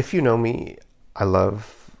if you know me, I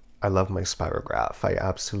love my spirograph. I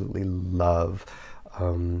absolutely love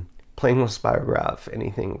playing with spirograph,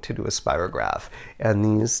 anything to do with spirograph. And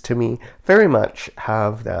these, to me, very much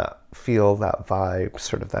have that feel, that vibe,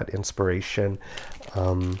 sort of that inspiration.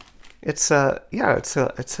 It's a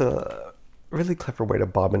really clever way to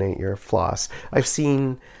bobbinate your floss. I've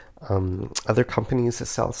seen other companies that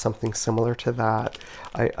sell something similar to that.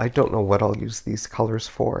 I don't know what I'll use these colors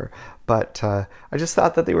for, but I just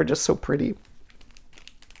thought that they were just so pretty.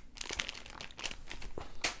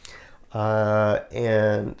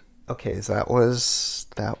 And okay, so that was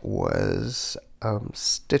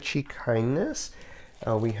Stitchy Kindness.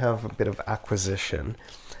 We have a bit of acquisition.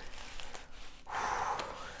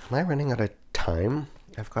 Am I running out of time?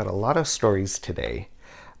 I've got a lot of stories today.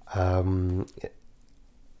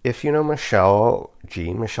 If you know Michelle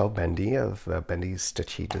Bendy of Bendy's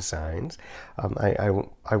Stitchy Designs,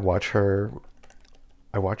 I watch her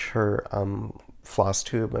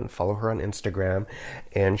Flosstube and follow her on Instagram,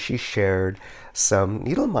 and she shared some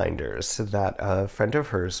needle minders that a friend of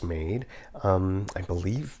hers made. I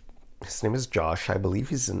believe his name is Josh. I believe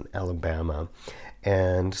he's in Alabama.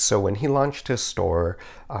 And so when he launched his store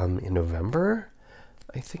in November,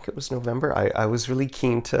 I think it was November, I was really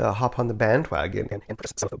keen to hop on the bandwagon and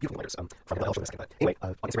purchase some of the beautiful minders from the But anyway,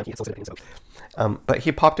 on Instagram he still sent it, so. But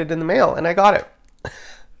he popped it in the mail, and I got it.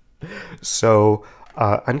 So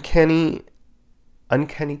Uncanny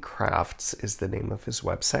Crafts is the name of his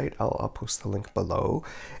website. I'll post the link below.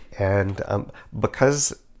 And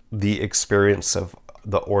because the experience of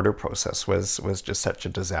the order process was just such a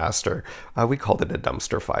disaster, we called it a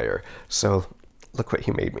dumpster fire. So look what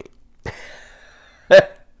he made me.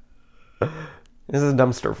 This is a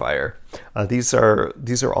dumpster fire. These are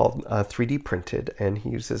all 3D printed, and he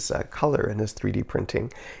uses color in his 3D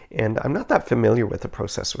printing. And I'm not that familiar with the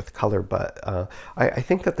process with color, but I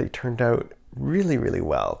think that they turned out really, really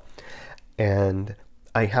well. And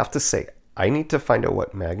I have to say, I need to find out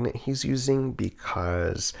what magnet he's using,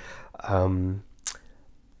 because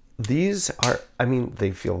these are, I mean,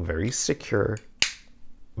 they feel very secure,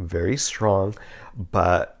 very strong,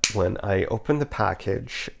 but when I opened the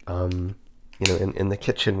package, you know, in the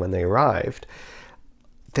kitchen when they arrived,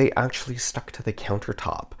 they actually stuck to the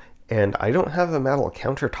countertop. And I don't have a metal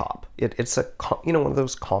countertop. It's a, you know, one of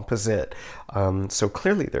those composite. So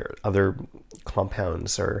clearly there are other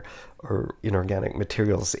compounds or inorganic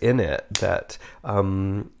materials in it that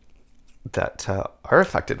are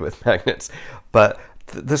affected with magnets. But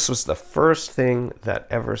this was the first thing that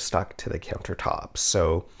ever stuck to the countertop.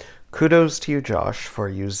 So kudos to you, Josh, for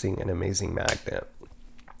using an amazing magnet.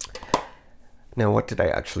 Now, what did I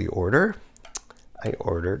actually order? I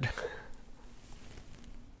ordered,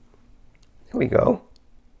 here we go.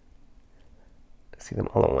 See them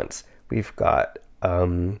all at once. We've got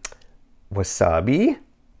wasabi.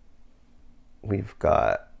 We've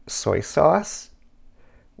got soy sauce.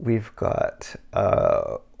 We've got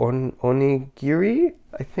onigiri,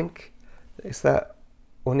 I think. Is that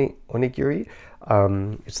onigiri?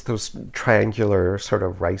 It's those triangular sort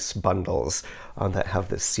of rice bundles that have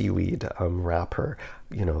the seaweed wrapper,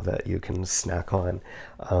 you know, that you can snack on.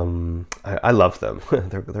 I love them.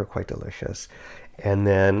 they're quite delicious. And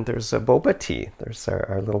then there's a boba tea. There's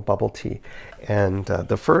our little bubble tea. And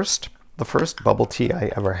the first bubble tea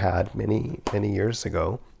I ever had many years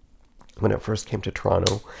ago, when it first came to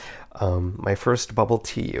Toronto, my first bubble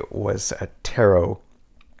tea was a taro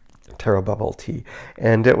bubble tea,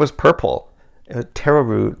 and it was purple. Taro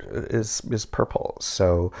root is purple,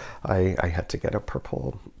 so I had to get a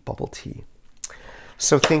purple bubble tea.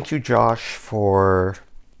 So thank you, Josh, for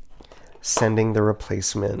sending the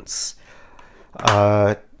replacements.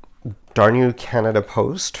 Darn you, Canada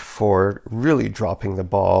Post, for really dropping the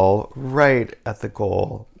ball right at the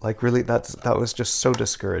goal. Like, really, that was just so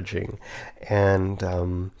discouraging. And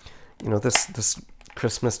you know, this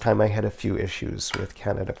Christmas time, I had a few issues with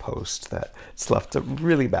Canada Post that it's left a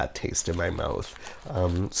really bad taste in my mouth.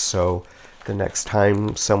 So the next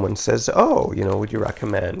time someone says, "Oh, you know, would you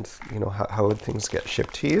recommend? You know, how would things get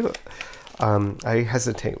shipped to you?" I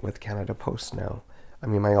hesitate with Canada Post now. I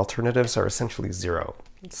mean, my alternatives are essentially zero.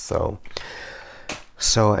 So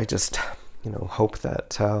I just, you know, hope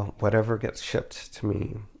that whatever gets shipped to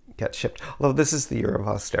me gets shipped. Although this is the year of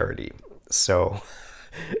austerity, so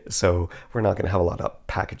we're not going to have a lot of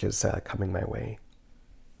packages coming my way.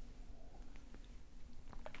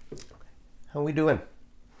 How are we doing?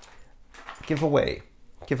 Giveaway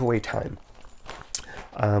time.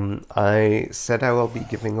 I said I will be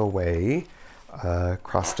giving away a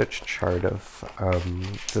cross-stitch chart of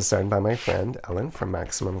designed by my friend Ellen from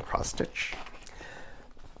Maximum Cross Stitch.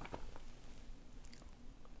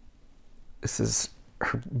 This is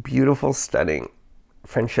her beautiful, stunning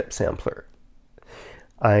friendship sampler.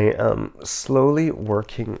 I am slowly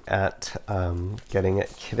working at getting it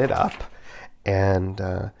kitted up,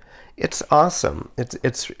 and it's awesome.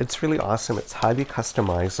 It's really awesome. It's highly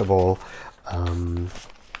customizable.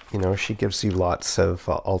 You know, she gives you lots of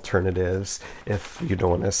alternatives if you don't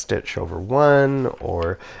want to stitch over one,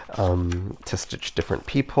 or to stitch different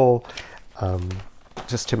people,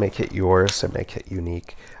 just to make it yours and make it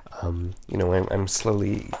unique. You know, I'm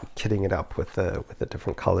slowly kitting it up with the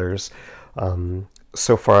different colors.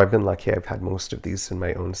 So far, I've been lucky. I've had most of these in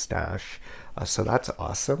my own stash, so that's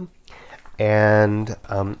awesome. And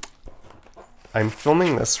I'm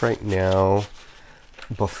filming this right now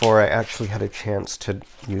before I actually had a chance to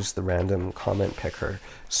use the random comment picker.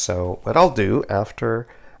 So what I'll do after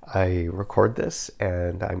I record this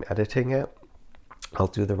and I'm editing it, I'll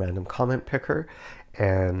do the random comment picker,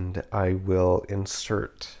 and I will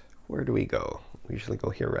insert, where do we go? We usually go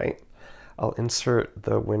here, right? I'll insert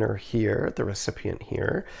the winner here, the recipient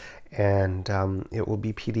here, and it will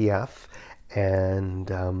be PDF,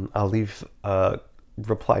 and I'll leave a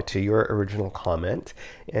reply to your original comment,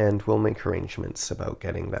 and we'll make arrangements about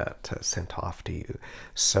getting that sent off to you.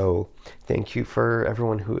 So thank you for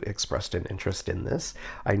everyone who expressed an interest in this.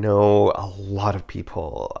 I know a lot of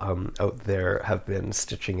people out there have been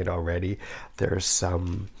stitching it already. There's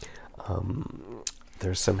some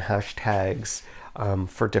hashtags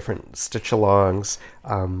for different stitch-alongs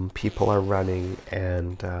people are running,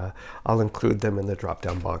 and I'll include them in the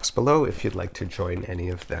drop-down box below if you'd like to join any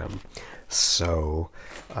of them. So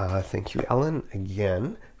thank you, Ellen,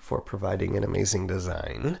 again for providing an amazing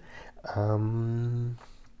design.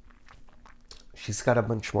 She's got a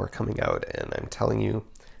bunch more coming out, and I'm telling you,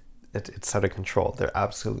 it's out of control. They're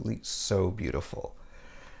absolutely so beautiful.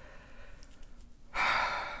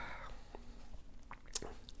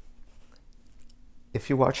 If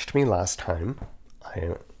you watched me last time,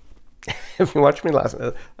 I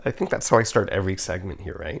think that's how I start every segment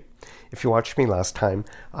here, right? If you watched me last time,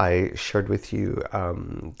 I shared with you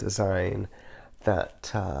design that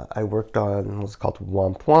I worked on. It was called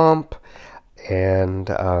Womp Womp, and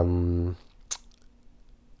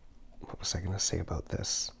what was I going to say about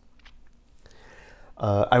this?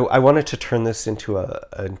 I wanted to turn this into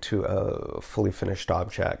a fully finished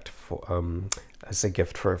object for, as a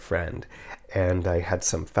gift for a friend, and I had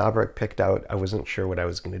some fabric picked out. I wasn't sure what I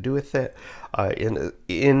was going to do with it.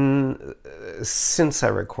 Since I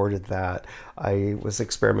recorded that, I was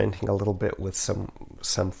experimenting a little bit with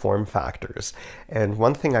some form factors, and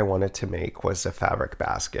one thing I wanted to make was a fabric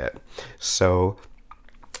basket. So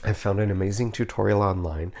I found an amazing tutorial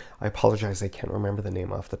online. I apologize, I can't remember the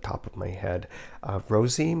name off the top of my head.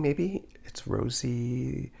 Rosie, maybe? It's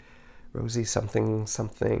Rosie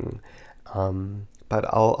something. But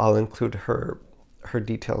I'll include her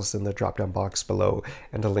details in the drop-down box below,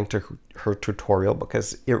 and a link to her tutorial,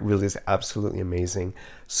 because it really is absolutely amazing.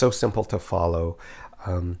 So simple to follow.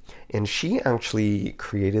 And she actually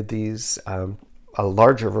created these, a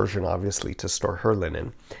larger version, obviously, to store her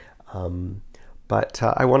linen. But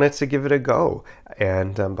I wanted to give it a go,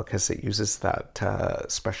 and because it uses that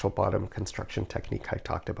special bottom construction technique I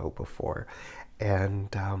talked about before.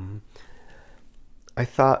 And I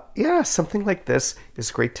thought, yeah, something like this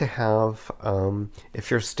is great to have if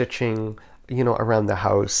you're stitching, you know, around the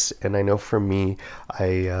house. And I know for me,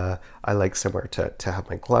 I like somewhere to have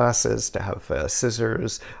my glasses, to have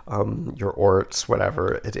scissors, your orts,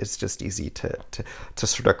 whatever. It's just easy to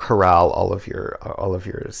sort of corral all of your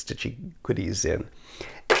stitchy goodies in.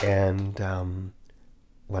 And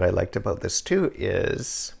what I liked about this too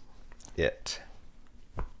is it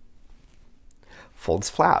folds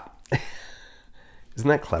flat. Isn't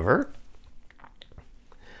that clever?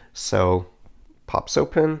 So pops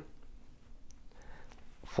open,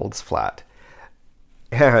 folds flat.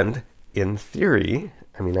 And in theory,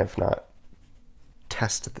 I mean, I've not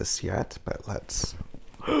tested this yet, but let's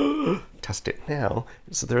test it now.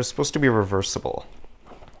 So they're supposed to be reversible.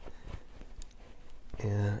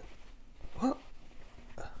 And, well,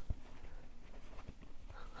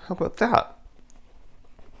 how about that?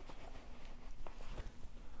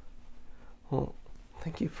 Well,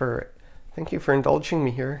 thank you for indulging me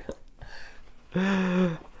here.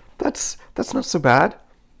 That's not so bad.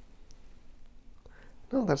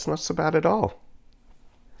 No, that's not so bad at all.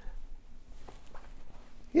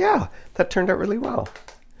 Yeah, that turned out really well.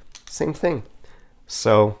 Same thing.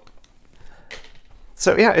 So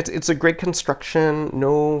yeah, it's a great construction.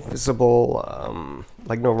 No visible,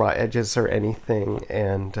 like no raw edges or anything,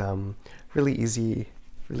 and really easy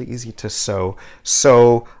to sew.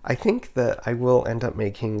 So I think that I will end up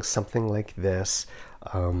making something like this,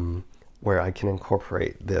 where I can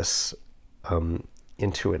incorporate this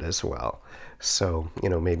into it as well. So, you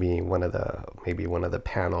know, maybe one of the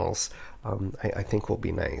panels I think will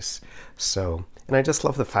be nice. So, and I just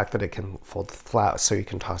love the fact that it can fold flat, so you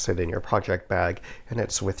can toss it in your project bag and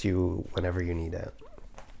it's with you whenever you need it.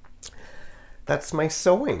 That's my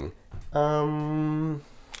sewing.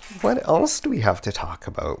 What else do we have to talk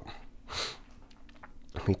about?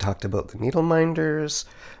 We talked about the needle minders.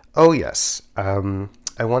 Oh yes, I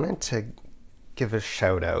wanted to give a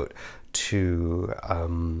shout out to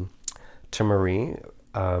Marie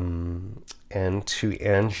and to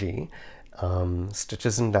Angi,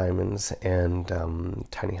 Stitches and Diamonds, and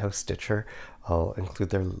Tiny House Stitcher. I'll include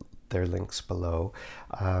their links below.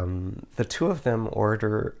 The two of them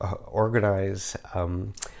organize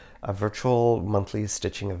a virtual monthly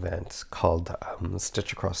stitching event called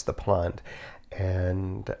Stitch Across the Pond,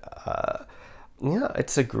 and yeah,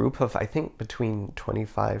 it's a group of, I think, between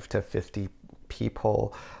 25 to 50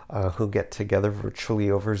 people who get together virtually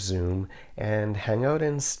over Zoom and hang out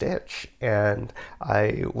and stitch. And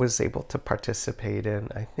I was able to participate in,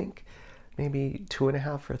 I think, maybe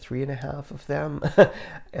 2.5 or 3.5 of them,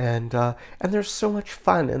 and they're so much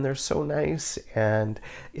fun and they're so nice, and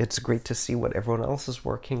it's great to see what everyone else is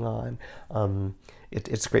working on.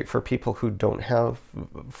 It's great for people who don't have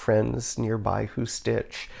friends nearby who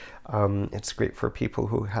stitch. It's great for people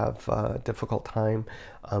who have a difficult time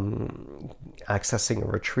accessing a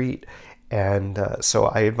retreat. And so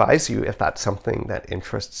I advise you, if that's something that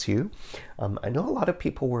interests you. I know a lot of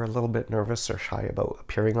people were a little bit nervous or shy about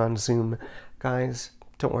appearing on Zoom. Guys,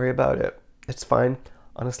 don't worry about it. It's fine.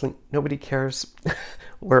 Honestly, nobody cares.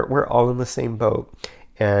 We're all in the same boat.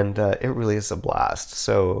 And it really is a blast.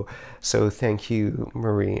 So thank you,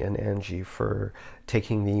 Marie and Angie, for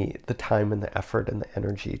taking the time and the effort and the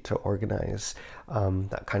energy to organize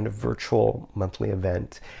that kind of virtual monthly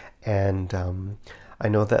event. And I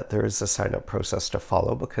know that there is a sign-up process to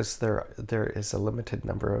follow because there is a limited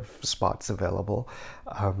number of spots available.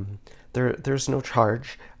 There's no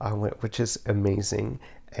charge, which is amazing.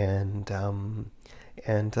 And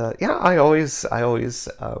yeah, I always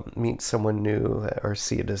meet someone new or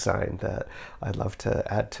see a design that I'd love to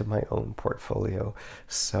add to my own portfolio.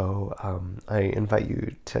 So I invite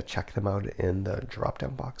you to check them out in the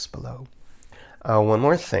drop-down box below. One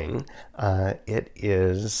more thing, it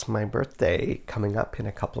is my birthday coming up in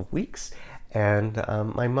a couple of weeks, and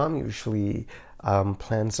my mom usually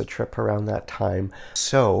plans a trip around that time.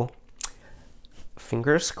 So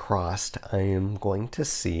fingers crossed, I am going to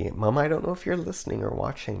see. Mom, I don't know if you're listening or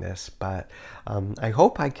watching this, but I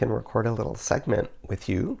hope I can record a little segment with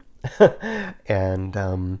you.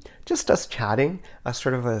 And just us chatting,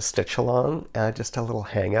 sort of a stitch-along, just a little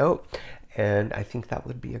hangout. And I think that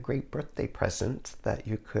would be a great birthday present that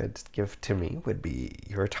you could give to me, would be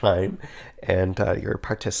your time and your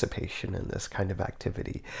participation in this kind of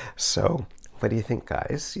activity. So what do you think,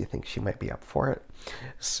 guys? You think she might be up for it?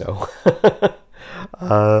 So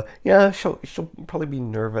yeah, she'll probably be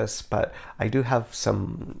nervous, but I do have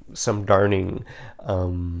some darning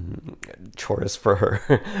chores for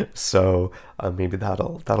her. So maybe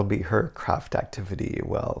that'll be her craft activity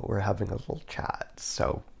while we're having a little chat.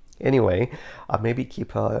 So anyway, maybe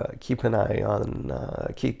keep an eye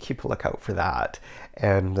on, keep a lookout for that.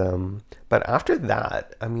 And but after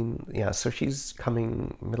that, I mean, yeah, so she's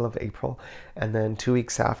coming middle of April, and then 2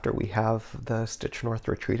 weeks after we have the Stitch North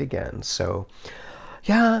retreat again. So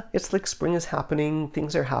yeah, it's like spring is happening,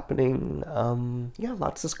 things are happening. Yeah,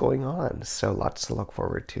 lots is going on, so lots to look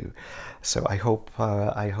forward to. So I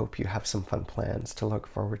hope you have some fun plans to look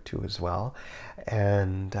forward to as well.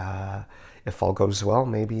 And if all goes well,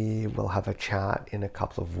 maybe we'll have a chat in a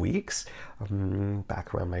couple of weeks,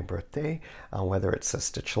 back around my birthday, whether it's a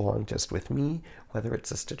stitch-along just with me, whether it's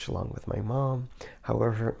a stitch-along with my mom,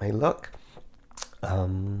 however it may look,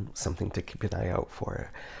 something to keep an eye out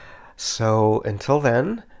for. So until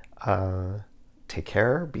then, take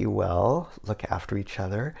care, be well, look after each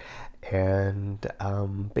other, and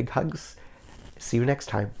big hugs. See you next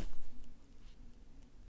time.